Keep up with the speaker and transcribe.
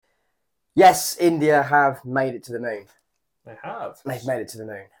Yes, India have made it to the moon. They have. They've made it to the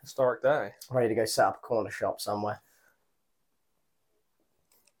moon. Historic day. Ready to go set up a corner shop somewhere.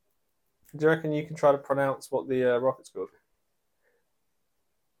 Do you reckon you can try to pronounce what the rocket's called?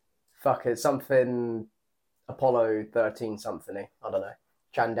 Fuck it, something Apollo 13 something. I don't know.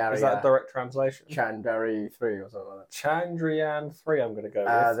 Chandari. Is that a direct translation? Chandari 3 or something like that. Chandrayaan 3, I'm going to go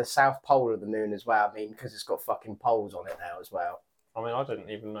with. The south pole of the moon as well. I mean, because it's got fucking poles on it now as well. I mean, I didn't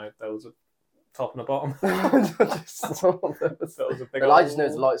even know there was a top and a bottom. I just knew it was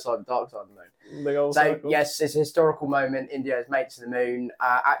the light side and dark side of the moon. Big old So, circle. yes, it's a historical moment. India has made it to the moon.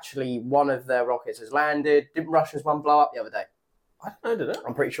 Actually, one of their rockets has landed. Didn't Russia's one blow up the other day? I don't know, did it?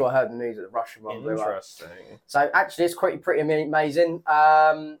 I'm pretty sure I heard the news that the Russian one blew up. Interesting. So, actually, it's pretty amazing.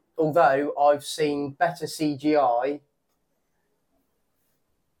 Although, I've seen better CGI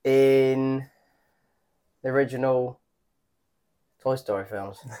in the original Toy Story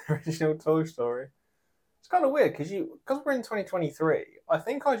films. The original Toy Story. It's kind of weird because we're in 2023. I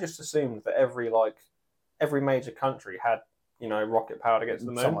think I just assumed that every major country had rocket power to get to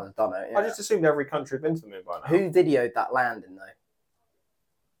the moon. Someone's done it. Yeah. I just assumed every country had been to the moon by now. Who videoed that landing though?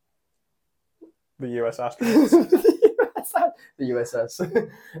 The US astronauts. The USS.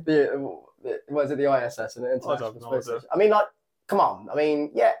 Was it the ISS? And I mean, like, come on. I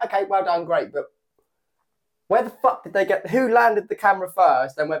mean, yeah, okay, well done, great, but where the fuck did they get? Who landed the camera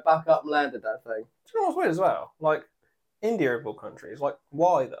first, then went back up and landed that thing? Do you know what's weird as well? Like, India of all countries. Like,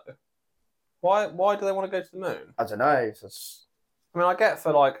 why though? Why do they want to go to the moon? I don't know. I mean, I get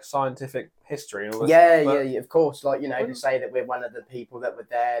for like scientific history and all this. Yeah, stuff, yeah, of course. Like, to say that we're one of the people that were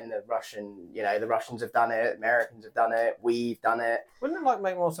there, and the Russians have done it, Americans have done it, we've done it. Wouldn't it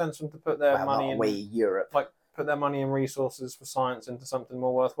make more sense for them to put their money in Europe, put their money and resources for science into something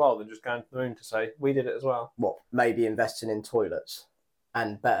more worthwhile than just going to the moon to say we did it as well? What? Maybe investing in toilets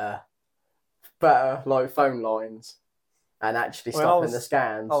and better like phone lines, and actually stopping the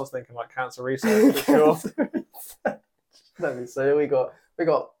scans. I was thinking like cancer research for sure. Let me see. We got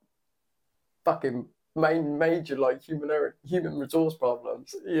fucking major like human resource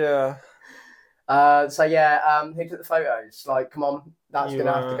problems. Yeah. Who took the photos? Like, come on, that's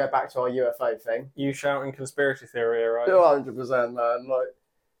gonna have to go back to our UFO thing. You shouting conspiracy theory, right? 200%, man. Like,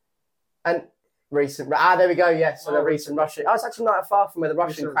 and recent. There we go. Yes, so the recent Russian. I was actually not that far from where the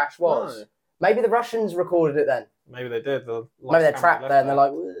Russian crash was. No. Maybe the Russians recorded it then. Maybe they did. Maybe they're trapped there and they're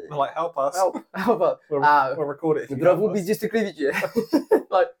like, help us. Help us. We'll record it if you help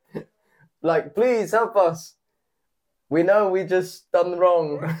us. like, please help us. We know we just done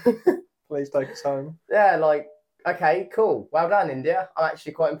wrong. Please take us home. Yeah, like, okay, cool. Well done, India. I'm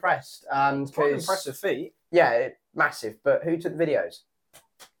actually quite impressed. It's quite an impressive feat. Yeah, massive. But who took the videos?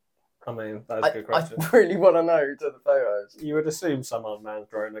 I mean, that's a good question. I really want to know who took the photos. You would assume some unmanned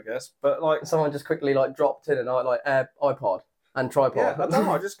drone, I guess, but like someone just quickly like dropped in an iPod and tripod. Yeah, I don't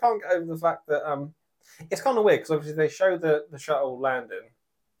know. I just can't get over the fact that it's kind of weird because obviously they show the shuttle landing,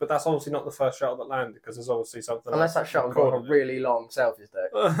 but that's obviously not the first shuttle that landed because there's obviously something. Unless that shuttle got a really long selfie stick.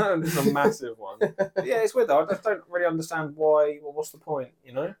 It's a massive one. Yeah, it's weird though. I just don't really understand why. Well, what's the point?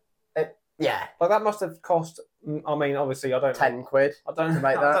 Yeah, like that must have cost. I mean, obviously, I don't. £10. I don't know.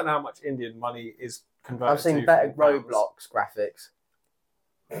 I don't know how much Indian money is converted. I've seen better Roblox graphics.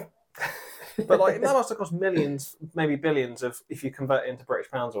 But like that must have cost millions, maybe billions of if you convert it into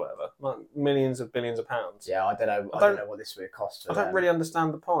British pounds or whatever, like millions of billions of pounds. Yeah, I don't know. I don't know what this would cost. I don't really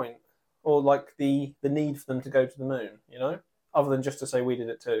understand the point, or like the need for them to go to the moon. Other than just to say we did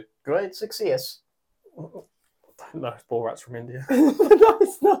it too. Great success. No, it's Borat's from India. No,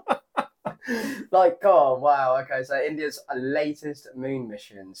 it's not. Like, oh wow, okay. So India's latest moon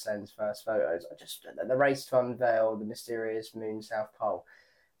mission sends first photos. The race to unveil the mysterious moon south pole.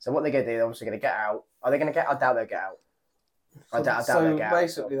 So what they're going to do? They're obviously going to get out. Are they going to get? I doubt they'll get out. I doubt they'll get out.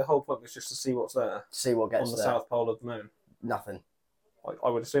 Basically, the whole point was just to see what's there. See what gets on the there. south pole of the moon. Nothing. I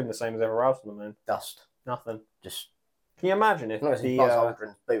would assume the same as everywhere else on the moon. Dust. Nothing. Just. Can you imagine if Buzz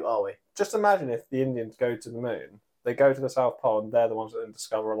Aldrin's boot, are we? Just imagine if the Indians go to the moon. They go to the South Pole and they're the ones that then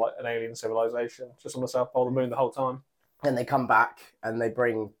discover like an alien civilization just on the South Pole of the moon the whole time. And they come back and they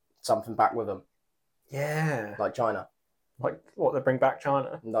bring something back with them. Yeah. Like China. Like what, they bring back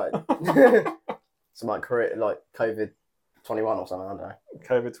China? Like some like COVID-21 or something, I don't know.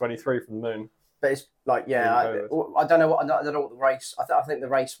 COVID-23 from the moon. But it's like, yeah, I don't know what the race. I think the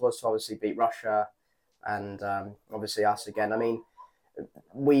race was to obviously beat Russia, and obviously us again. I mean,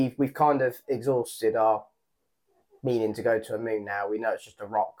 we've kind of exhausted our meaning to go to a moon now. We know it's just a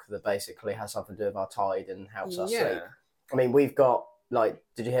rock that basically has something to do with our tide and helps us sleep. I mean, we've got like,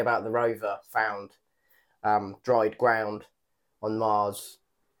 did you hear about the rover found dried ground on Mars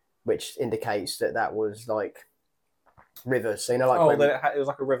which indicates that was like rivers. So, you know, like it was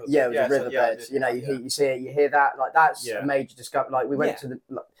like a river. Yeah, it was a riverbed. You know, you see it, you hear that. Like, that's a major discovery. Like, we went to the...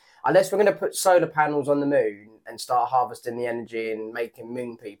 Like, unless we're going to put solar panels on the moon and start harvesting the energy and making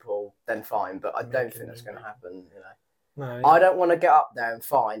moon people, then fine. But I don't think that's going to happen, you know. No, I don't want to get up there and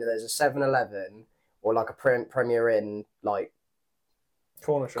find that there's a 7-Eleven or like a Premier Inn, like,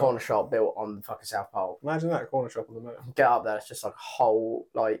 corner shop built on the fucking South Pole. Imagine that, corner shop on the moon. Get up there, it's just like a whole,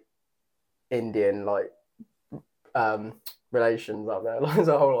 like, Indian, like, relations up there. There's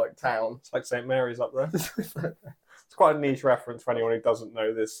a whole, like, town. It's like St. Mary's up there. It's quite a niche reference for anyone who doesn't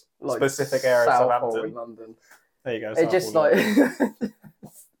know this like specific area of Southampton. In London. There you go. It just like,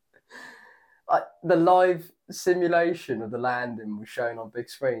 like the live simulation of the landing was shown on big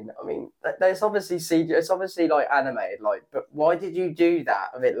screen. I mean, there's obviously CG. It's obviously like animated. Like, but why did you do that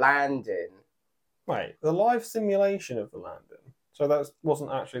of it landing? Wait, the live simulation of the landing. So that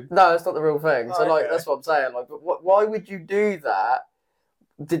wasn't actually. No, it's not the real thing. So like, that's what I'm saying. Like, but why would you do that?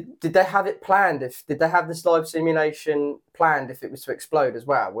 Did they have it planned? Did they have this live simulation planned if it was to explode as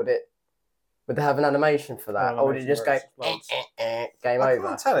well? Would they have an animation for that, or would it just go game over? I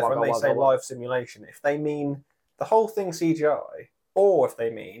can't tell if when they say live simulation, if they mean the whole thing CGI, or if they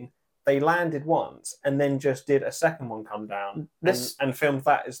mean they landed once and then just did a second one come down and filmed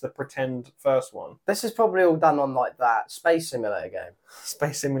that as the pretend first one. This is probably all done on like that Space Simulator game,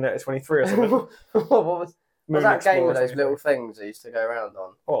 Space Simulator 23 or something. What was that game with those little things that used to go around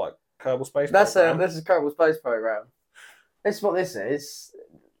on? Oh, like Kerbal Space Program? This is Kerbal Space Program. This is what this is.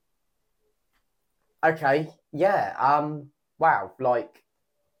 Okay, yeah. Wow, like...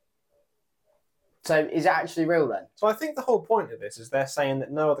 So, is it actually real then? So I think the whole point of this is they're saying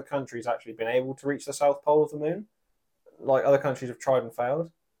that no other country's actually been able to reach the South Pole of the moon. Like, other countries have tried and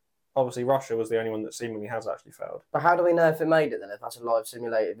failed. Obviously, Russia was the only one that seemingly has actually failed. But how do we know if it made it then, if that's a live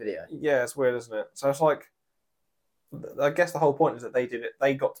simulated video? Yeah, it's weird, isn't it? So it's like... I guess the whole point is that they did it.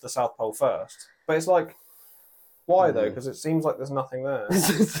 They got to the South Pole first, but it's like, why though? Because it seems like there's nothing there.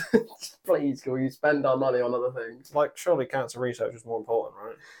 Please, can we spend our money on other things? Like, surely cancer research is more important,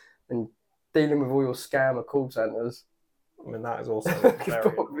 right? And dealing with all your scammer call centres. I mean, that is also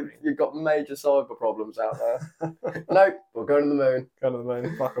very you've got major cyber problems out there. Nope, we're going to the moon. Going to the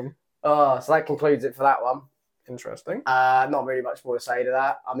moon. Fuck them. Oh, so that concludes it for that one. Interesting. Not really much more to say to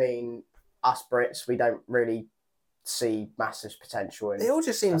that. I mean, us Brits, we don't really see massive potential in it. All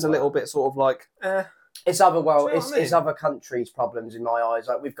just seems a little bit sort of like it's it's other countries' problems in my eyes.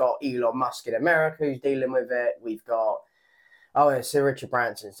 Like, we've got Elon Musk in America who's dealing with it. We've got Sir Richard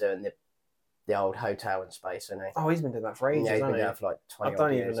Branson's doing the old hotel in space, isn't he? Oh, he's been doing that for ages. Yeah, he's been doing that for like 20 I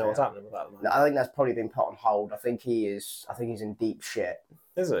don't even years, know what's happening with that. I think that's probably been put on hold. I think he's in deep shit.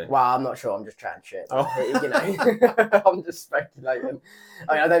 Is he? Well, I'm not sure. I'm just chatting shit. Oh. You know, I'm just speculating.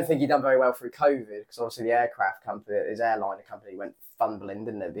 I mean, I don't think he done very well through COVID because obviously the aircraft company, his airliner company, went fumbling,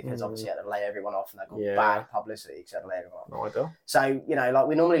 didn't it? Because obviously he had to lay everyone off, and they got bad publicity because he had to lay everyone off. No idea. So, you know, like,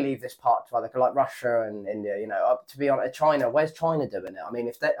 we normally leave this part to other, like Russia and India. You know, to be honest, China. Where's China doing it? I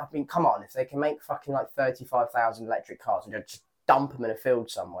mean, come on, if they can make fucking like 35,000 electric cars and just dump them in a field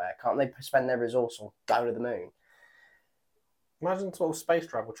somewhere, can't they spend their resource on go to the moon? Imagine sort of space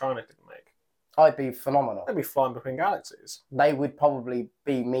travel China could make. I'd be phenomenal. They'd be flying between galaxies. They would probably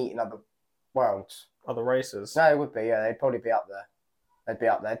be meeting other worlds. Other races. No, it would be, yeah. They'd probably be up there.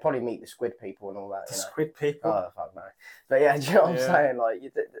 They'd probably meet the squid people and all that. The squid people? Oh, fuck no. But yeah, do you know what I'm saying? Like,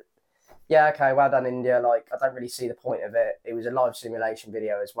 yeah, okay, well done, India. Like, I don't really see the point of it. It was a live simulation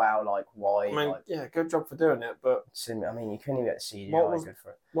video as well. Like, why? I mean, like, yeah, good job for doing it, but... I mean, you couldn't even get CGI good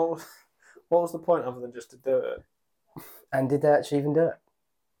for it. What was the point other than just to do it? And did they actually even do it?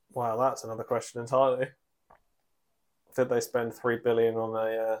 Wow, that's another question entirely. Did they spend $3 billion on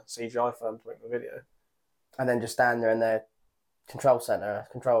a CGI firm to make the video? And then just stand there in their control centre,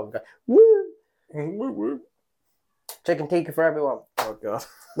 and go, woo! Woo woo. Chicken tikka for everyone. Oh, God.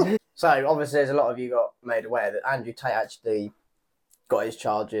 So, obviously, as a lot of you got made aware, that Andrew Tate actually got his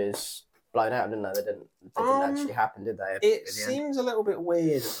charges blown out, didn't they? They didn't actually happen, did they? It seems a little bit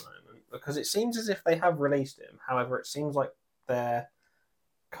weird at the moment, because it seems as if they have released him. However, it seems like they're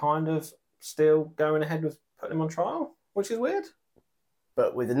kind of still going ahead with putting him on trial, which is weird.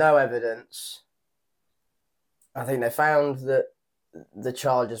 But with no evidence, I think they found that the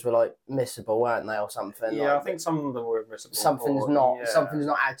charges were like missable, weren't they, or something? Yeah, like, I think some of them were admissible. Something's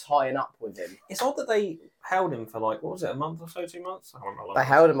not tying up with him. It's odd that they held him for like, what was it, a month or so, 2 months? I can't remember. They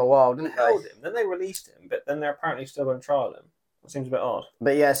held him a while, didn't they? Held him, then they released him, but then they're apparently still going to trial him. It seems a bit odd.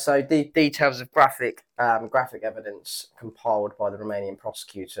 But yeah, so details of graphic evidence compiled by the Romanian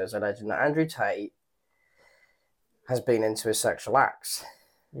prosecutors alleging that Andrew Tate has been into his sexual acts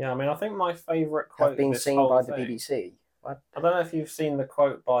Yeah, I mean, I think my favourite quote have been seen by the BBC. What? I don't know if you've seen the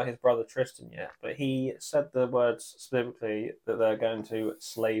quote by his brother Tristan yet, but he said the words specifically that they're going to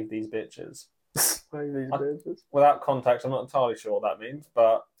slave these bitches. Slave these bitches. Without context, I'm not entirely sure what that means,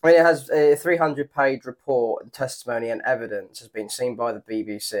 but... I mean, it has a 300-page report and testimony and evidence has been seen by the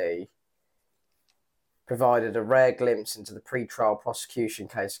BBC, provided a rare glimpse into the pre-trial prosecution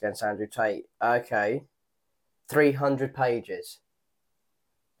case against Andrew Tate. Okay. 300 pages.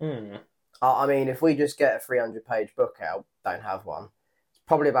 I mean, if we just get a 300-page book out, don't have one, it's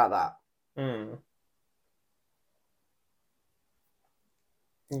probably about that.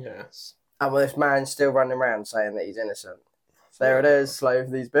 Yes. And well, this man's still running around saying that he's innocent. There it is,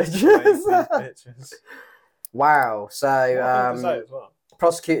 slave these bitches. Wow. So,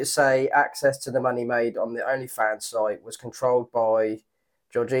 prosecutors say access to the money made on the OnlyFans site was controlled by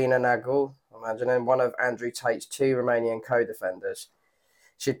Georgina Nagel, imagining one of Andrew Tate's 2 Romanian co-defenders.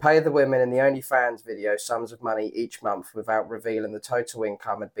 She'd pay the women in the OnlyFans video sums of money each month without revealing the total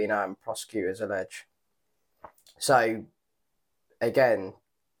income had been earned, prosecutors allege. So, again,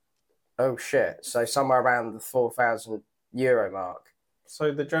 oh shit. So somewhere around the €4,000 mark.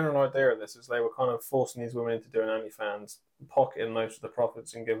 So the general idea of this is they were kind of forcing these women into doing OnlyFans, pocketing most of the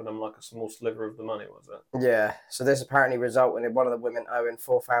profits and giving them like a small sliver of the money, was it? Yeah. So this apparently resulted in one of the women owing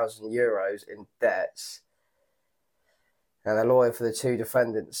 €4,000 in debts. And the lawyer for the 2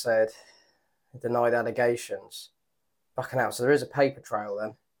 defendants said he denied allegations. Fucking hell. So there is a paper trail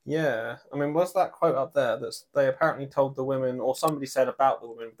then. Yeah. I mean, was that quote up there that they apparently told the women, or somebody said about the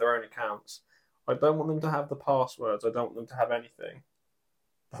women with their own accounts, I don't want them to have the passwords. I don't want them to have anything.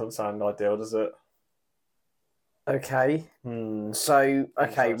 Doesn't sound ideal, does it? Okay. So,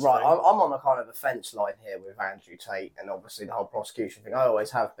 okay, right. I'm on a kind of a fence line here with Andrew Tate and obviously the whole prosecution thing. I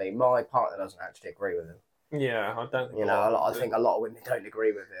always have been. My partner doesn't actually agree with him. Yeah, I don't think I think a lot of women don't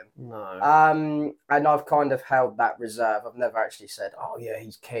agree with him. No. And I've kind of held that reserve. I've never actually said, oh yeah,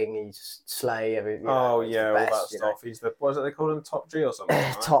 he's king, he's slay, everything. All that stuff. He's the, what is it they call him, Top G or something?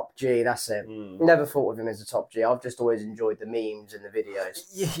 Right? Top G, that's it. Never thought of him as a top G. I've just always enjoyed the memes and the videos.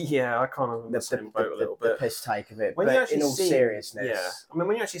 Yeah, I kind of the same boat a little bit. The piss take of it. When but in all seriousness, I mean,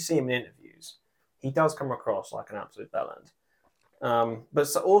 when you actually see him in interviews, he does come across like an absolute bellend.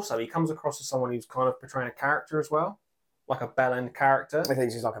 But also he comes across as someone who's kind of portraying a character as well, like a bellend character. I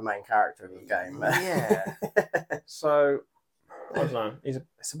think he's like a main character in the game. Yeah. So I don't know.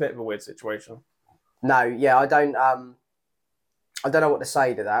 It's a bit of a weird situation. No, yeah, I don't know what to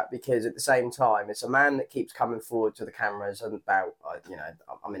say to that because at the same time, it's a man that keeps coming forward to the cameras and about,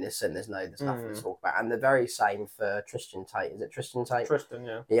 I'm innocent. There's nothing to talk about. And the very same for Tristan Tate. Is it Tristan Tate? Tristan,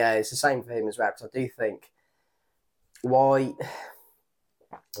 yeah. Yeah, it's the same for him as well because I do think. Why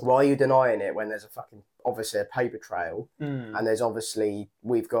are you denying it when there's obviously a paper trail and there's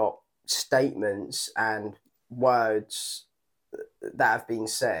we've got statements and words that have been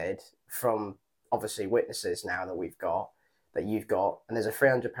said from obviously witnesses now that you've got, and there's a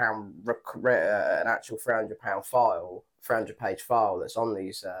 £300 an actual £300 file, 300-page file that's on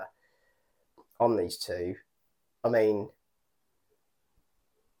these 2. I mean,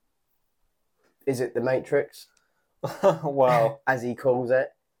 is it the Matrix? Well, as he calls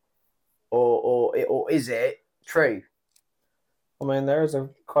it, or is it true? I mean, there is a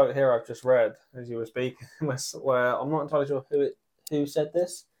quote here I've just read as you were speaking, where I'm not entirely sure who said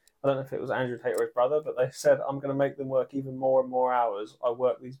this. I don't know if it was Andrew Tate or his brother, but they said, "I'm going to make them work even more and more hours. I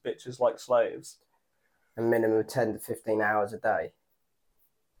work these bitches like slaves." A minimum of 10 to 15 hours a day.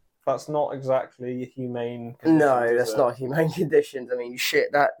 That's not exactly humane conditions. No, that's not humane conditions. I mean,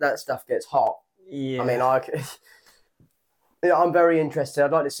 shit, that stuff gets hot. Yeah. I mean, I'm very interested.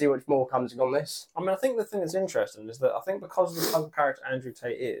 I'd like to see what more comes on this. I mean, I think the thing that's interesting is that I think because of the type of character Andrew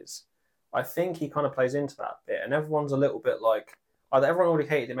Tate is, I think he kind of plays into that bit, and everyone's a little bit like, either everyone already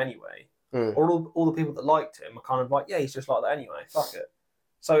hated him anyway, or all the people that liked him are kind of like, yeah, he's just like that anyway, fuck it.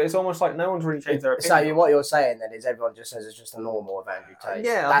 So it's almost like no one's really changed their opinion. So what you're saying then is everyone just says it's just the norm of Andrew Tate.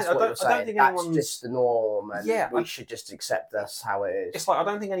 Yeah, that's what you're saying. That's just the norm, and we should just accept that's how it is. It's like I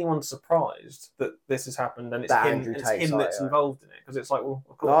don't think anyone's surprised that this has happened, and it's him that's involved in it, because it's like, well,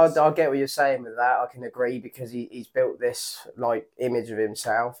 of course. I get what you're saying with that. I can agree because he's built this image of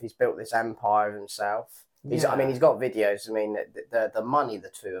himself. He's built this empire of himself. I mean, he's got videos. I mean, the money the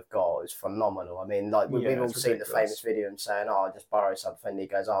 2 have got is phenomenal. I mean, we've all seen the famous video of him saying, "Oh, I just borrow something." And he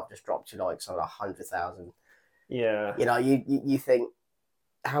goes, "Oh, I've just dropped you something like 100,000." Yeah. You think,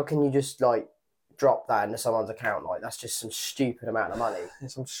 how can you just drop that into someone's account? That's just some stupid amount of money.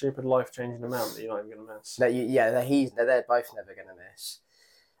 It's some stupid life-changing amount that you're not even gonna miss. They're both never gonna miss.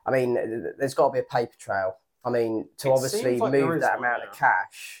 I mean, there's got to be a paper trail. I mean, to obviously move that amount of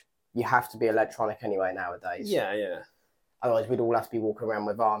cash, you have to be electronic anyway nowadays. Yeah, yeah. Otherwise, we'd all have to be walking around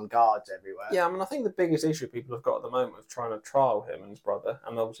with armed guards everywhere. Yeah, I mean, I think the biggest issue people have got at the moment with trying to trial him and his brother,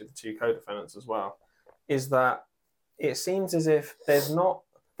 and obviously the two co-defendants as well, is that it seems as if there's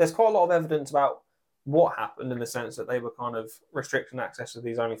quite a lot of evidence about what happened in the sense that they were kind of restricting access to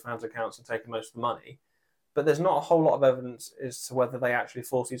these OnlyFans accounts and taking most of the money. But there's not a whole lot of evidence as to whether they actually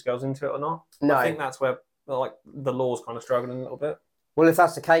forced these girls into it or not. No. I think that's where the law's kind of struggling a little bit. Well, if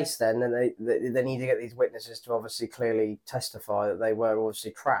that's the case, then they need to get these witnesses to obviously clearly testify that they were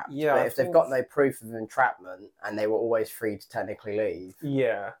obviously trapped. Yeah, but if they've got no proof of entrapment and they were always free to technically leave,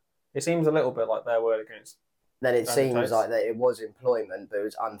 yeah, it seems a little bit like their word against. Then it seems like that it was employment, but it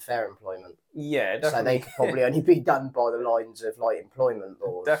was unfair employment. Yeah, definitely. So they could probably only be done by the lines of like employment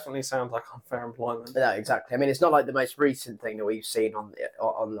laws. Definitely sounds like unfair employment. No, exactly. I mean, it's not like the most recent thing that we've seen on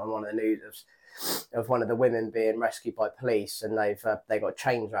one of the news of one of the women being rescued by police and they got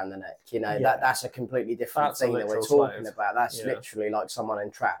chains around the neck. You know, that's a completely different thing that we're talking about. That's literally like someone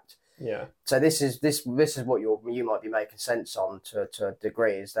entrapped. Yeah. So this is what you might be making sense on to a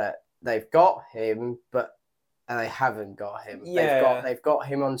degree, is that they've got him, but they haven't got him. Yeah. They've got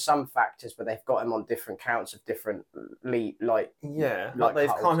him on some factors, but they've got him on different counts of different they've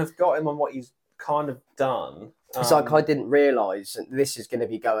kind of got him on what he's kind of done. It's like I didn't realise, and this is going to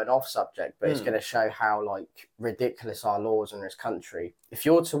be going off subject, but it's going to show how like ridiculous our laws in this country. If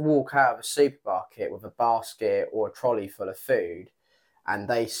you're to walk out of a supermarket with a basket or a trolley full of food, and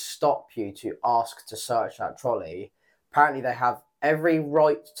they stop you to ask to search that trolley, apparently they have every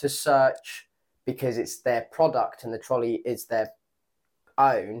right to search because it's their product and the trolley is their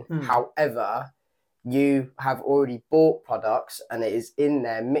own. However, you have already bought products and it is in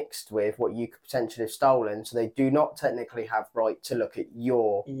there mixed with what you could potentially have stolen, so they do not technically have right to look at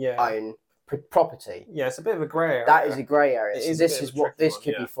your own property. Yeah, it's a bit of a grey area. That is a grey area. So this is what this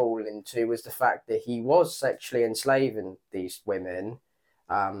could be falling into, was the fact that he was sexually enslaving these women,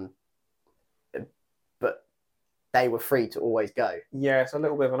 but they were free to always go. Yeah, it's a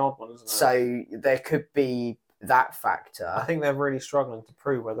little bit of an odd one, isn't it? So there could be that factor. I think they're really struggling to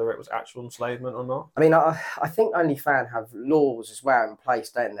prove whether it was actual enslavement or not. I mean, I think OnlyFans have laws as well in place,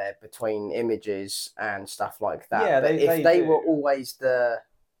 don't they, between images and stuff like that. Yeah, but if they were always the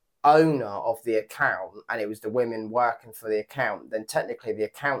owner of the account and it was the women working for the account, then technically the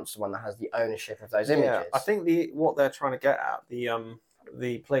account's the one that has the ownership of those images. Yeah, I think what they're trying to get at,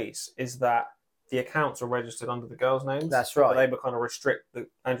 the police, is that the accounts are registered under the girls' names. That's right. But they were kind of restrict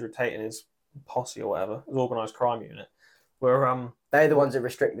Andrew Tate and his posse or whatever, his organised crime unit, where they're the ones that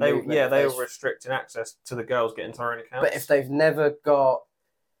restrict the movement. Yeah, they were restricting access to the girls getting to their own accounts. But if they've never got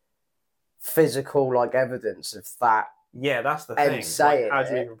physical like evidence of that, that's the thing. How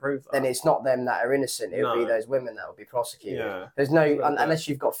do you even prove that? Then it's not them that are innocent. It would be those women that will be prosecuted. Yeah. There's no unless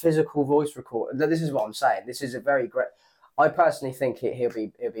you've got physical voice record. This is what I'm saying. This is a very great. I personally think he'll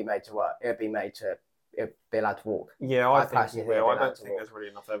be made to work. He'll be allowed to walk. Yeah, I think he will. I don't think there's really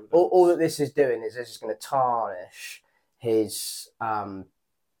enough evidence. All that this is doing is this is going to tarnish his persona,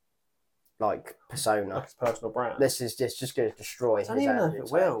 like his personal brand. This is just going to destroy his. I don't even know if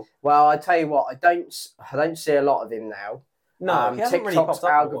it will. Well, I tell you what, I don't see a lot of him now. No, he hasn't really TikTok's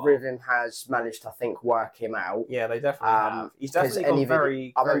popped up algorithm has managed to, I think, work him out. Yeah, they definitely have. He's definitely gone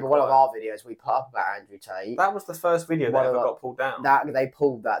very. I remember one of our videos we put up about Andrew Tate. That was the first video that ever got pulled down. They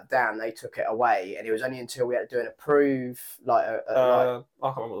pulled that down. They took it away, and it was only until we had to do an approve, I can't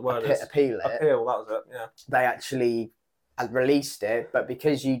remember what the word is. Appeal, that was it. Yeah. They actually had released it, but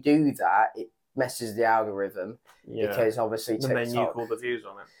because you do that, it messes the algorithm. Yeah. Because obviously TikTok. And then you call the views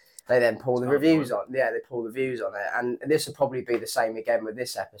on it. They then pull the reviews on. Yeah, they pull the views on it, and this will probably be the same again with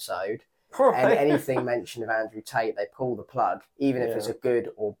this episode. And anything mentioned of Andrew Tate, they pull the plug, even if it's a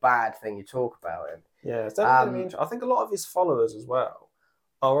good or bad thing you talk about him. Yeah, it's definitely interesting. I think a lot of his followers as well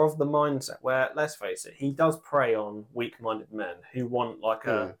are of the mindset where, let's face it, he does prey on weak-minded men who want like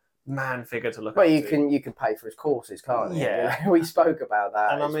a man figure to look at. You can pay for his courses, can't you? Yeah, you know, we spoke about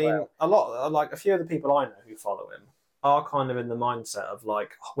that. And I mean, a few of the people I know who follow him are kind of in the mindset of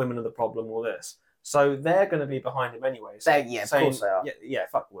like, women are the problem, all this. So they're going to be behind him anyway. So of course they are. Yeah,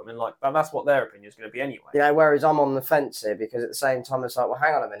 fuck women. Like that's what their opinion is going to be anyway. You know, whereas I'm on the fence here because at the same time it's like, well,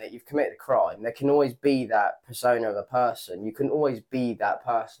 hang on a minute, you've committed a crime. There can always be that persona of a person. You can always be that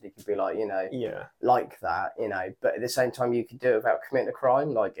person. You could be like, like that, But at the same time, you could do it without committing a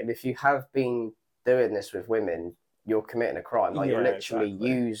crime. Like, and if you have been doing this with women, you're committing a crime. Like you're literally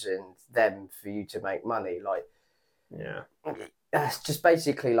using them for you to make money. Like. Yeah. It's just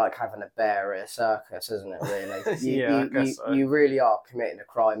basically like having a bear at a circus, isn't it, really? I guess so. You really are committing a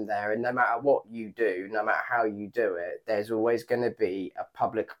crime there, and no matter what you do, no matter how you do it, there's always going to be a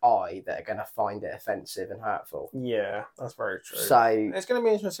public eye that are going to find it offensive and hurtful. Yeah, that's very true. So it's going to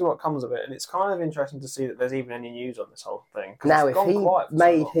be interesting to see what comes of it, and it's kind of interesting to see that there's even any news on this whole thing. Now, if he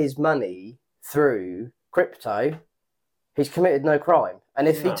made his money through crypto, he's committed no crime, and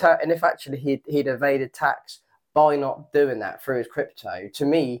if if actually he'd evaded tax by not doing that through his crypto, to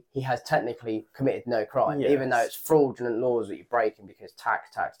me, he has technically committed no crime, even though it's fraudulent laws that you're breaking because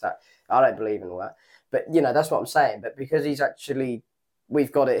tax. I don't believe in all that. But, that's what I'm saying. But because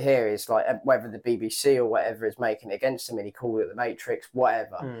we've got it here, it's like whether the BBC or whatever is making it against him and he called it the Matrix,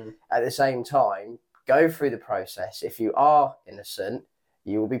 whatever. At the same time, go through the process. If you are innocent,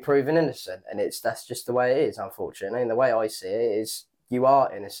 you will be proven innocent. And that's just the way it is, unfortunately. And the way I see it is you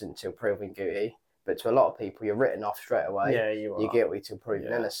are innocent till proven guilty. But to a lot of people, you're written off straight away. Yeah, you are. You're guilty till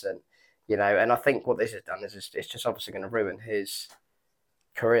proven innocent. And I think what this has done is it's just obviously going to ruin his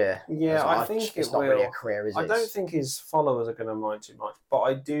career. Yeah, I think it's not really a career, is it? I don't think his followers are going to mind too much, but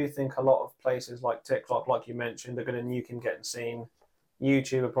I do think a lot of places like TikTok, like you mentioned, are going to nuke him getting seen.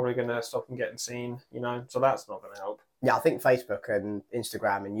 YouTube are probably going to stop him getting seen, so that's not going to help. Yeah, I think Facebook and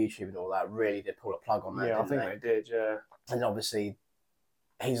Instagram and YouTube and all that really did pull a plug on that. Yeah, I think they did, yeah. And obviously,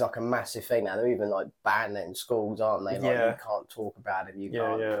 he's like a massive thing now. They're even like banning it in schools, aren't they? Like you can't talk about him. You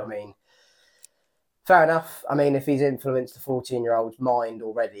can't. I mean, fair enough. I mean, if he's influenced a 14-year-old's mind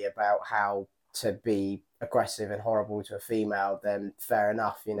already about how to be aggressive and horrible to a female, then fair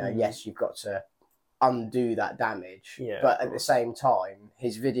enough. Yes, you've got to undo that damage. Yeah, but at the same time,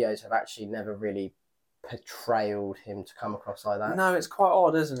 his videos have actually never really portrayed him to come across like that. No, it's quite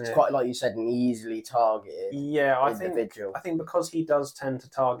odd, isn't it? It's quite, like you said, an easily targeted individual. I think because he does tend to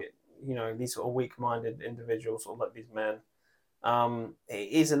target, these sort of weak-minded individuals, or like these men, it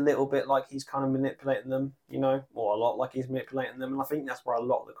is a little bit like he's kind of manipulating them, or a lot like he's manipulating them, and I think that's where a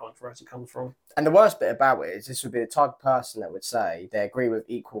lot of the controversy comes from. And the worst bit about it is this would be the type of person that would say they agree with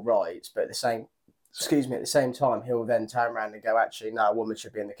equal rights, but at the same time, he'll then turn around and go, actually, no, a woman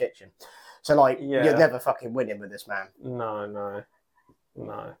should be in the kitchen. So, you're never fucking winning with this man. No.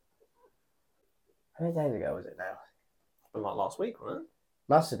 How many days ago was it now? Been like last week, wasn't it?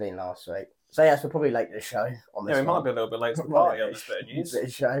 Must have been last week. So, yes, we're probably late to the show on this. Yeah, we might be a little bit late to the party on this bit of news. Bit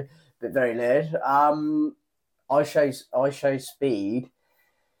of show, but very late. IShowSpeed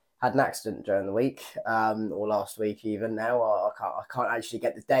had an accident during the week, or last week even. Now I can't actually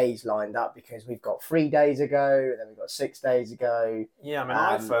get the days lined up because we've got 3 days ago, and then we've got 6 days ago. Yeah, I mean,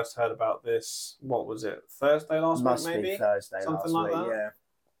 I first heard about this. What was it? Thursday last week, maybe? Must be Thursday something last like week. That. Yeah.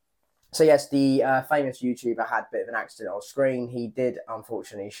 So yes, the famous YouTuber had a bit of an accident on screen. He did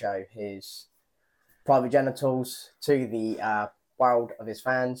unfortunately show his private genitals to the world of his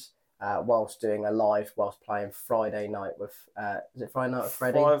fans. Whilst doing a live, whilst playing Friday Night with, is it Friday Night with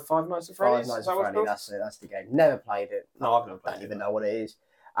Freddy? Five Nights at Freddy's? Five Nights at Freddy, that's it, that's the game. Never played it. No, I've never played it. Don't even know what it is.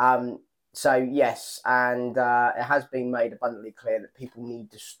 So, yes, and it has been made abundantly clear that people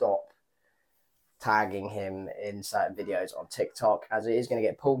need to stop tagging him in certain videos on TikTok, as it is going to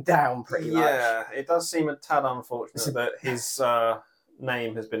get pulled down pretty much. Yeah, it does seem a tad unfortunate that his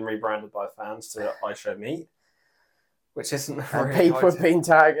name has been rebranded by fans to IShowMeat. Which isn't and people have been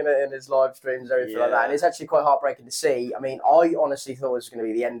tagging it in his live streams and everything like that. And it's actually quite heartbreaking to see. I mean, I honestly thought it was going to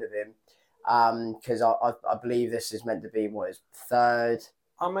be the end of him because I believe this is meant to be his third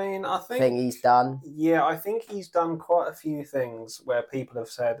thing he's done. Yeah, I think he's done quite a few things where people have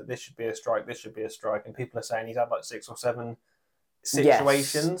said that this should be a strike, and people are saying he's had like 6 or 7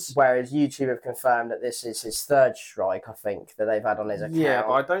 situations. Yes, whereas YouTube have confirmed that this is his third strike, I think, that they've had on his account. Yeah,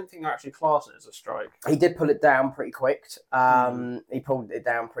 but I don't think they're actually classing it as a strike. He did pull it down pretty quick. He pulled it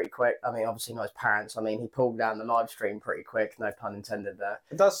down pretty quick. I mean, obviously not his parents. I mean, he pulled down the live stream pretty quick. No pun intended there.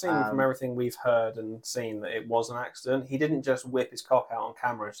 It does seem from everything we've heard and seen that it was an accident. He didn't just whip his cock out on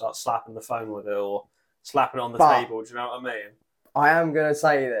camera and start slapping the phone with it or slapping it on the table. Do you know what I mean? I am going to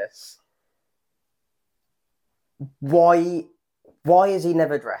say this. Why is he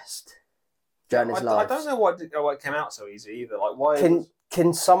never dressed during his lives? I don't know why it came out so easy either. Like, why?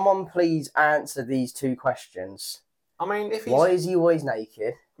 Can someone please answer these 2 questions? I mean, why is he always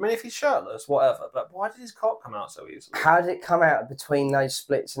naked? I mean, if he's shirtless, whatever. But why did his cock come out so easily? How did it come out between those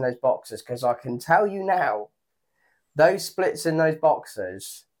splits and those boxers? Because I can tell you now, those splits in those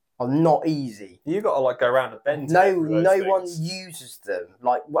boxers are not easy. You got to go around and bend. No one uses them.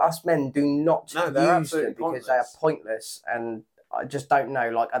 Like us men do not use them because they are pointless and. I just don't know.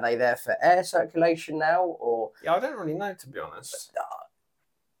 Like, are they there for air circulation now, or? Yeah, I don't really know, to be honest.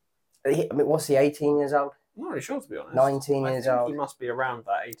 I mean, what's he? 18 years old? I'm not really sure, to be honest. 19 years old. He must be around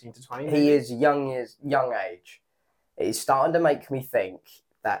that 18 to 20. He is young age. It's starting to make me think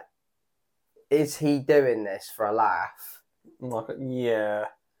that, is he doing this for a laugh? Yeah.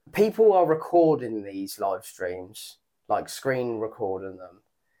 People are recording these live streams, like screen recording them.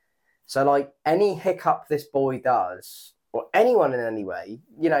 So, like, any hiccup this boy does, or anyone in any way,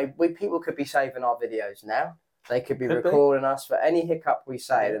 people could be saving our videos now. They could be recording us for any hiccup we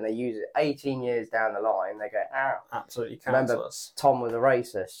say, and they use it 18 years down the line. They go, ow. Absolutely cancel us. Tom was a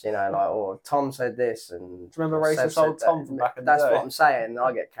racist, or Tom said this. And do you remember racist old Tom from back in the day? That's what I'm saying.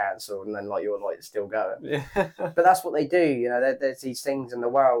 I get cancelled, and then, you're, still going. Yeah. But that's what they do. There's these things in the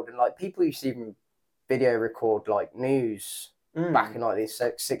world, and, people used to even video record, news back in, the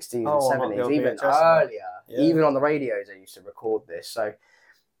 60s and 70s, even earlier. Yeah. Even on the radios, they used to record this. So,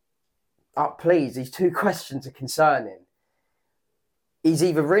 please, these two questions are concerning. He's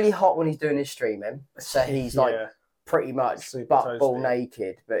either really hot when he's doing his streaming, so he's pretty much butt ball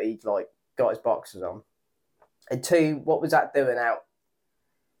naked, but he's got his boxers on. And two, what was that doing out?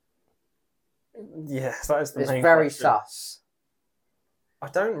 Yes, that is the main question. It's very sus. I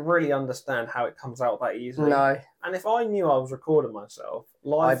don't really understand how it comes out that easily. No. And if I knew I was recording myself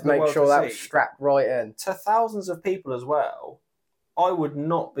live, I'd make sure that was strapped right in to thousands of people as well. I would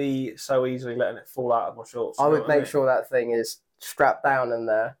not be so easily letting it fall out of my shorts. I would make sure that thing is strapped down in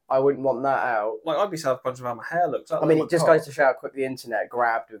there. I wouldn't want that out. I'd be self-conscious of how my hair looks. It just goes to show how quick the internet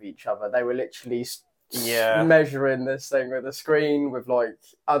grabbed with each other. They were literally measuring this thing with a screen with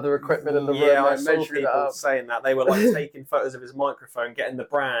other equipment in the room. Yeah, I saw people saying that. They were taking photos of his microphone, getting the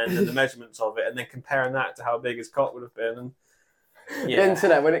brand and the measurements of it, and then comparing that to how big his cock would have been. And the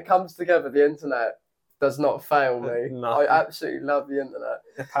internet, when it comes together, the internet does not fail me. No. I absolutely love the internet.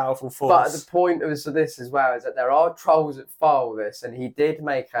 A powerful force. But the point of this as well is that there are trolls that follow this, and he did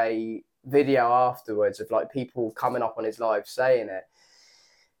make a video afterwards of people coming up on his live saying it.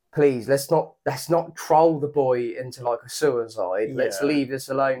 Please, let's not troll the boy into a suicide. Yeah. Let's leave this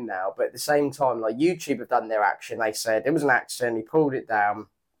alone now. But at the same time, YouTube have done their action. They said it was an accident. He pulled it down.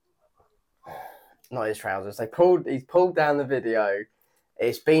 Not his trousers. He's pulled down the video.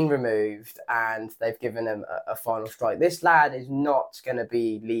 It's been removed, and they've given him a final strike. This lad is not going to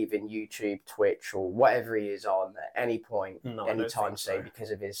be leaving YouTube, Twitch, or whatever he is on at any point, anytime soon, because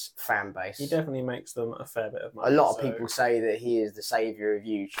of his fan base. He definitely makes them a fair bit of money. A lot of people say that he is the saviour of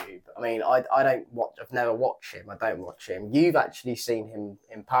YouTube. I mean, I don't watch. I've never watched him. I don't watch him. You've actually seen him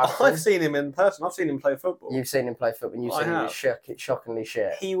in person. I've seen him in person. I've seen him play football. You've seen him play football. And you've seen him shockingly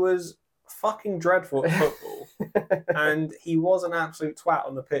shit. He was fucking dreadful at football, and he was an absolute twat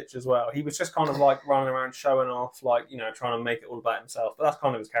on the pitch as well. He was just kind of running around showing off, trying to make it all about himself. But that's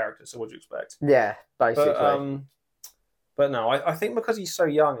kind of his character. So what do you expect? Yeah, basically. But no, I think because he's so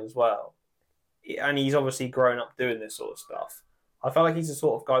young as well, and he's obviously grown up doing this sort of stuff. I feel like he's the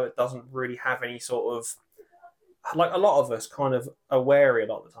sort of guy that doesn't really have any sort of a lot of us kind of are wary a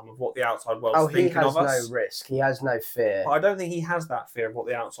lot of the time of what the outside world's thinking of us. He has no risk. He has no fear. But I don't think he has that fear of what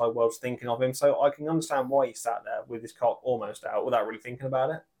the outside world's thinking of him. So I can understand why he sat there with his cock almost out without really thinking about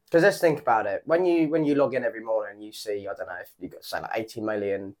it. Because let's think about it. When you log in every morning and you see, I don't know, if you've got, say, 80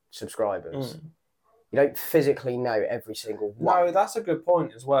 million subscribers, you don't physically know every single one. No, that's a good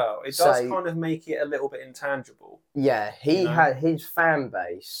point as well. It does kind of make it a little bit intangible. Yeah, he had his fan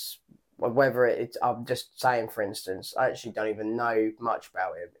base. Whether it's, I'm just saying, for instance, I actually don't even know much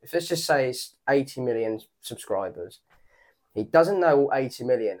about him. If let's just say it's 80 million subscribers, he doesn't know all 80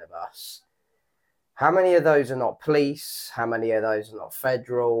 million of us. How many of those are not police? How many of those are not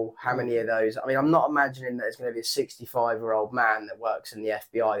federal? How many of those? I mean, I'm not imagining that there's going to be a 65-year-old man that works in the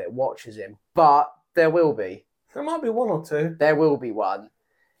FBI that watches him, but there will be. There might be one or two. There will be one.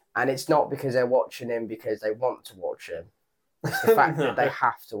 And it's not because they're watching him because they want to watch him. It's the fact that they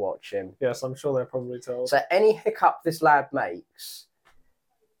have to watch him. Yes, I'm sure they're probably told. So any hiccup this lad makes,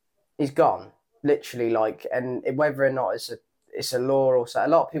 he's gone. Literally, and whether or not it's a law or so. A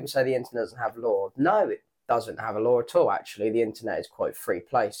lot of people say the internet doesn't have law. No, it doesn't have a law at all, actually. The internet is quite a free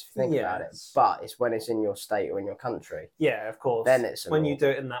place, if you think about it. But it's when it's in your state or in your country. Yeah, of course. Then it's when you do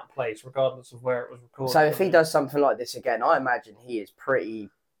it in that place, regardless of where it was recorded. So if he does something like this again, I imagine he is pretty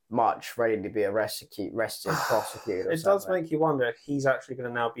much ready to be arrested, prosecuted. It does make you wonder if he's actually going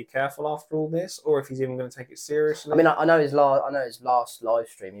to now be careful after all this, or if he's even going to take it seriously. I mean, I know his last live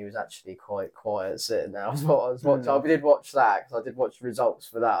stream. He was actually quite quiet sitting there. I was watching. I did watch that because I did watch the results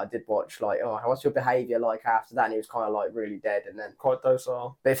for that. I did watch what's your behaviour like after that? And he was kind of really dead, and then quite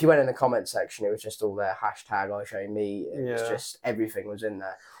docile. But if you went in the comment section, it was just all there #IShowMe. It was just everything was in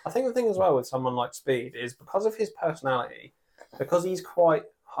there. I think the thing as well with someone like Speed is because of his personality, because he's quite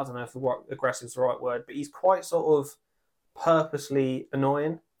I don't know if the word aggressive is the right word, but he's quite sort of purposely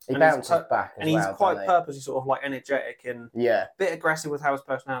annoying. He bounces back as and well, he's quite doesn't he? purposely sort of like energetic and Yeah. a bit aggressive with how his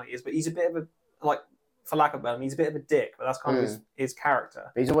personality is, but he's a bit of a, like, for lack of a better, he's a bit of a dick, but that's kind of his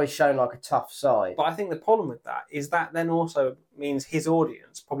character. But he's always shown like a tough side. But I think the problem with that is that then also means his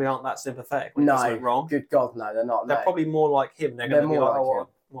audience probably aren't that sympathetic when he does something wrong. Good God, no, they're not. They're probably more like him. They're going to be like, oh,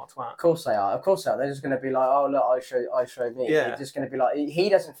 what twat. Of course they are. Of course they are. They're just going to be like, oh, look, I show me. Yeah. They're just going to be like, he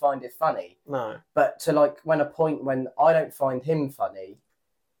doesn't find it funny. No. But to like, when I don't find him funny,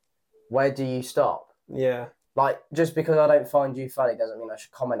 where do you stop? Yeah. Like, just because I don't find you funny doesn't mean I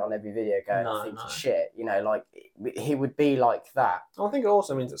should comment on every video going, I think you're shit. You know, like, he would be like that. I think it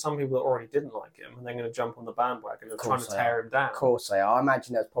also means that some people that already didn't like him and they're going to jump on the bandwagon and trying to tear him down. Of course they are. I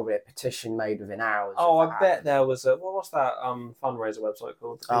imagine there's probably a petition made within hours. Oh, I bet there was a, what's that fundraiser website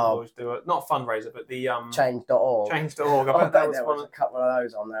called? People always do it. Not fundraiser, but the... Change.org. Change.org. I bet there was a couple of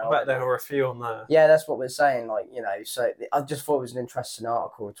those on there. I bet there were a few on there. Yeah, that's what we're saying. Like, you know, so I just thought it was an interesting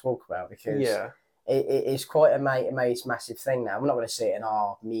article to talk about because... Yeah. It's quite a massive thing now. We're not going to see it in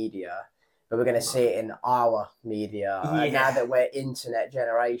our media, but we're going to see it in our media. Yeah. Now that we're internet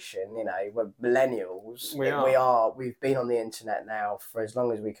generation, you know, we're millennials. We've been on the internet now for as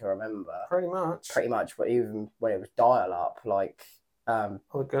long as we can remember. Pretty much. But even when it was dial-up, like... all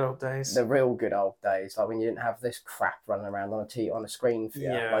the good old days. The real good old days, like when you didn't have this crap running around on a screen for you.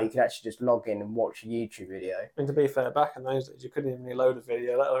 Yeah. Like you could actually just log in and watch a YouTube video. And to be fair, back in those days, you couldn't even load a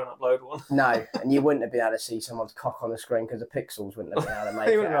video, let alone upload one. No, and you wouldn't have been able to see someone's cock on the screen because the pixels wouldn't have been able to make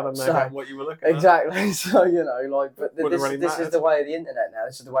you it wouldn't out. have been able to know what you were looking at. Exactly. So, you know, like, but this is the way of the internet now.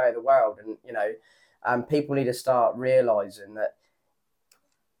 This is the way of the world. And, you know, people need to start realising that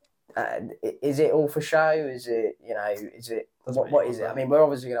is it all for show? Is it, you know, what is it? I mean, we're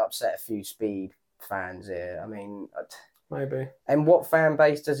obviously going to upset a few Speed fans here. I mean, maybe. And what fan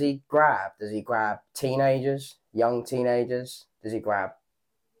base does he grab? Does he grab teenagers, young teenagers? Does he grab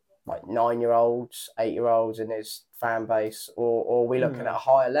like 9-year-olds, 8-year-olds in his fan base, or are we looking at a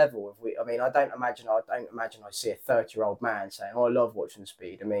higher level? I mean, I don't imagine I see a 30-year-old man saying, "Oh, I love watching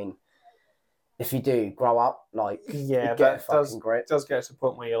Speed." I mean, if you do grow up, like, yeah, get a fucking grip. It does get to a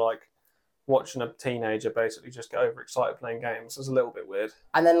point where you're like watching a teenager basically just get overexcited playing games. It's a little bit weird.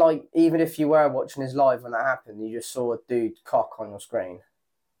 And then, like, even if you were watching his live when that happened, you just saw a dude cock on your screen.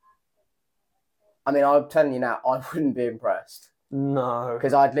 I mean, I'm telling you now, I wouldn't be impressed. No.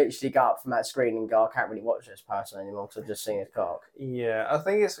 Because I'd literally go up from that screen and go, I can't really watch this person anymore because I've just seen his cock. Yeah, I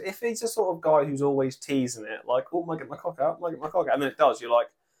think it's if he's a sort of guy who's always teasing it, like, oh, might get my cock out, and then it does, you're like,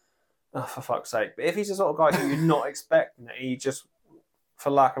 oh, for fuck's sake. But if he's the sort of guy who you're not expecting it, he just,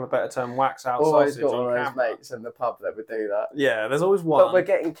 for lack of a better term, whacks out always sausage got on one of camera. those mates in the pub that would do that. Yeah, there's always one. But we're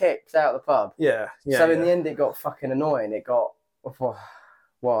getting kicked out of the pub. Yeah. So in the end, it got fucking annoying. It got...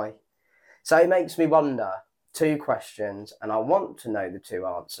 Why? So it makes me wonder... 2 questions, and I want to know the 2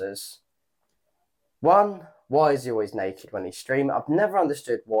 answers. 1, why is he always naked when he's streaming? I've never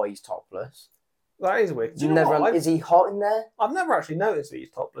understood why he's topless. That is weird. Do you know what? Is he hot in there? I've never actually noticed that he's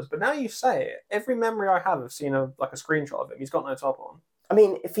topless, but now you say it, every memory I have of seeing a screenshot of him, he's got no top on. I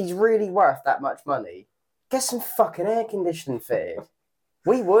mean, if he's really worth that much money, get some fucking air conditioning fitted.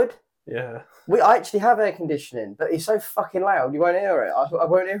 We would. Yeah. I actually have air conditioning, but it's so fucking loud, you won't hear it. I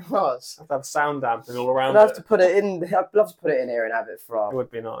won't hear us. I have to have sound damping all around. I'd love to put it in here and have it for our It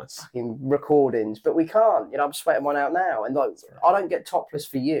would be nice. fucking recordings, but we can't. You know, I'm sweating one out now, and like, I don't get topless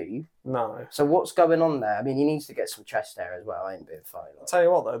for you. No. So what's going on there? I mean, he needs to get some chest hair as well. I ain't being funny. I'll tell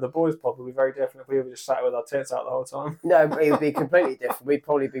you what, though, the boys' pod would be very different if we were just sat with our tits out the whole time. No, it would be completely different. We'd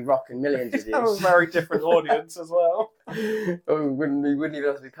probably be rocking millions of views. A very different audience as well. We wouldn't even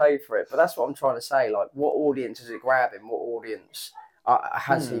have to be paid for it. But that's what I'm trying to say. Like, what audience is it grabbing? What audience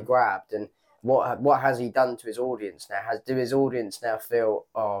has he grabbed? And what has he done to his audience now? Do his audience now feel,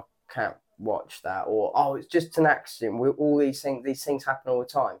 oh, can't watch that, or oh, it's just an accident? All these things happen all the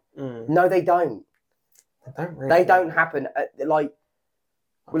time. No, they don't. They don't really. They don't happen.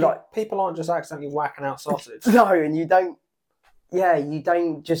 People aren't just accidentally whacking out sausage. No, and you don't. Yeah, you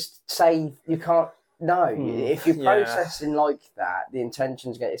don't just say you can't. No, if you're processing like that, the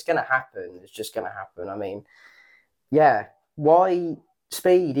intention's it's going to happen. It's just going to happen. I mean, yeah. Why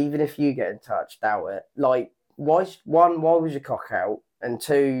Speed? Even if you get in touch, doubt it. Like, why was your cock out? And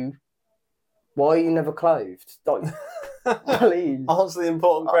 2, why are you never clothed? Like, please answer the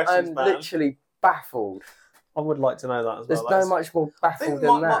important questions, I'm man. literally baffled. I would like to know that as well. There's no much more baffled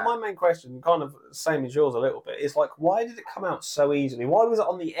than that. My main question, kind of same as yours a little bit, is like, why did it come out so easily? Why was it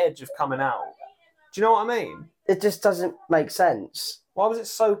on the edge of coming out? Do you know what I mean? It just doesn't make sense. Why was it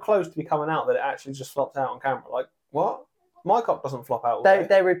so close to be coming out that it actually just flopped out on camera? Like, what? My cock doesn't flop out.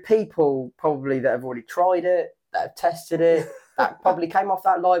 There are people probably that have already tried it, that have tested it, that probably came off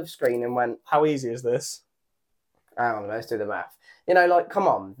that live screen and went, "How easy is this?" Hang on, let's do the math. You know, like, come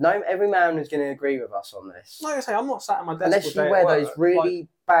on. No, every man is going to agree with us on this. Like I say, I'm not sat at my desk unless you wear those really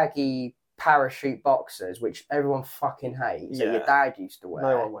baggy parachute boxers, which everyone fucking hates, that your dad used to wear.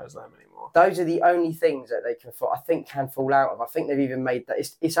 No one wears them anymore. Those are the only things that they can, I think, can fall out of. I think they've even made that.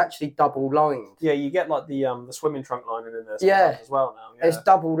 It's actually double lined. Yeah, you get like the swimming trunk lining in there as well now. Yeah. It's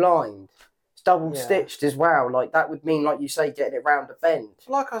double lined. It's double stitched as well. Like, that would mean, like you say, getting it round a bend.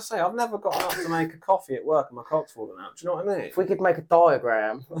 Like I say, I've never got enough to make a coffee at work and my cock's falling out. Do you know what I mean? If we could make a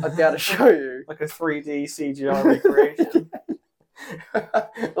diagram, I'd be able to show you. Like a 3D CGI recreation. Like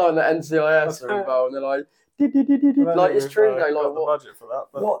the NCIS are involved, and they're like, like, it's true though. Like, what budget for that?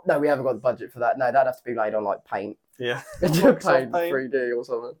 But... What? No, we haven't got the budget for that. No, that'd have to be laid on like paint. Yeah, paint 3D or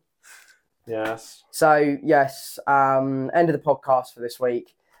something. Yes. So yes, end of the podcast for this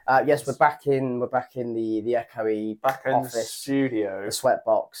week. Yes, we're back in the echoey office studio, the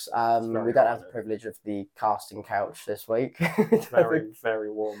sweatbox. We don't have the privilege of the casting couch this week. Very very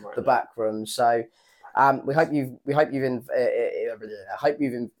warm. Right the now. Back room. So. We hope you've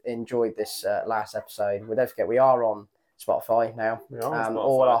enjoyed this last episode. Well, don't forget we are on Spotify now. We are on Spotify.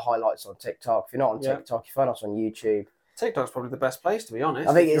 All our highlights on TikTok. If you're not on TikTok, you find us on YouTube. TikTok's probably the best place, to be honest.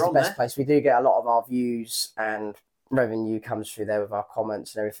 I think it's the best place. We do get a lot of our views and revenue comes through there with our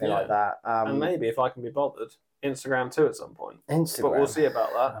comments and everything like that. And maybe if I can be bothered, Instagram too at some point. Instagram. But we'll see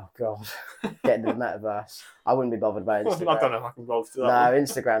about that. Oh, God. Get into the metaverse. I wouldn't be bothered by Instagram. I don't know if I can bother to do that. No,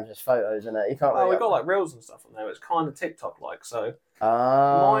 Instagram's just photos, isn't it? You can't. Well, we've got like reels and stuff on there. It's kind of TikTok-like, so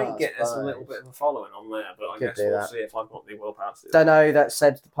might get us a little bit of a following on there. But I guess we'll see if I've got the willpower to do that. Don't know. That's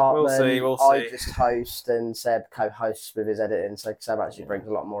Seb's department. We'll see. I just host and Seb co-hosts with his editing, so Seb actually brings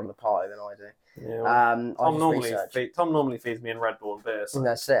a lot more to the party than I do. Yeah, Tom normally feeds me in Red Bull and beer. So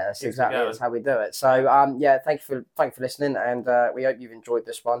that's it. That's exactly that's how we do it. So thank you for listening, and we hope you've enjoyed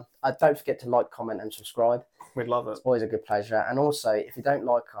this one. Don't forget to like, comment, and subscribe. We'd love it. It's always a good pleasure. And also, if you don't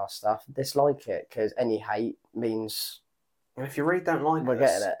like our stuff, dislike it, because any hate means. And if you really don't like we're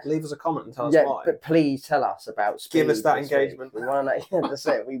getting it, leave us a comment and tell us why. But please tell us about Speed. Give us that engagement. We want to know. That's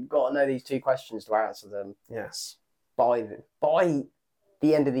it. We've got to know these 2 questions to answer them. Yes. By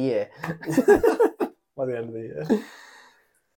the end of the year. By the end of the year.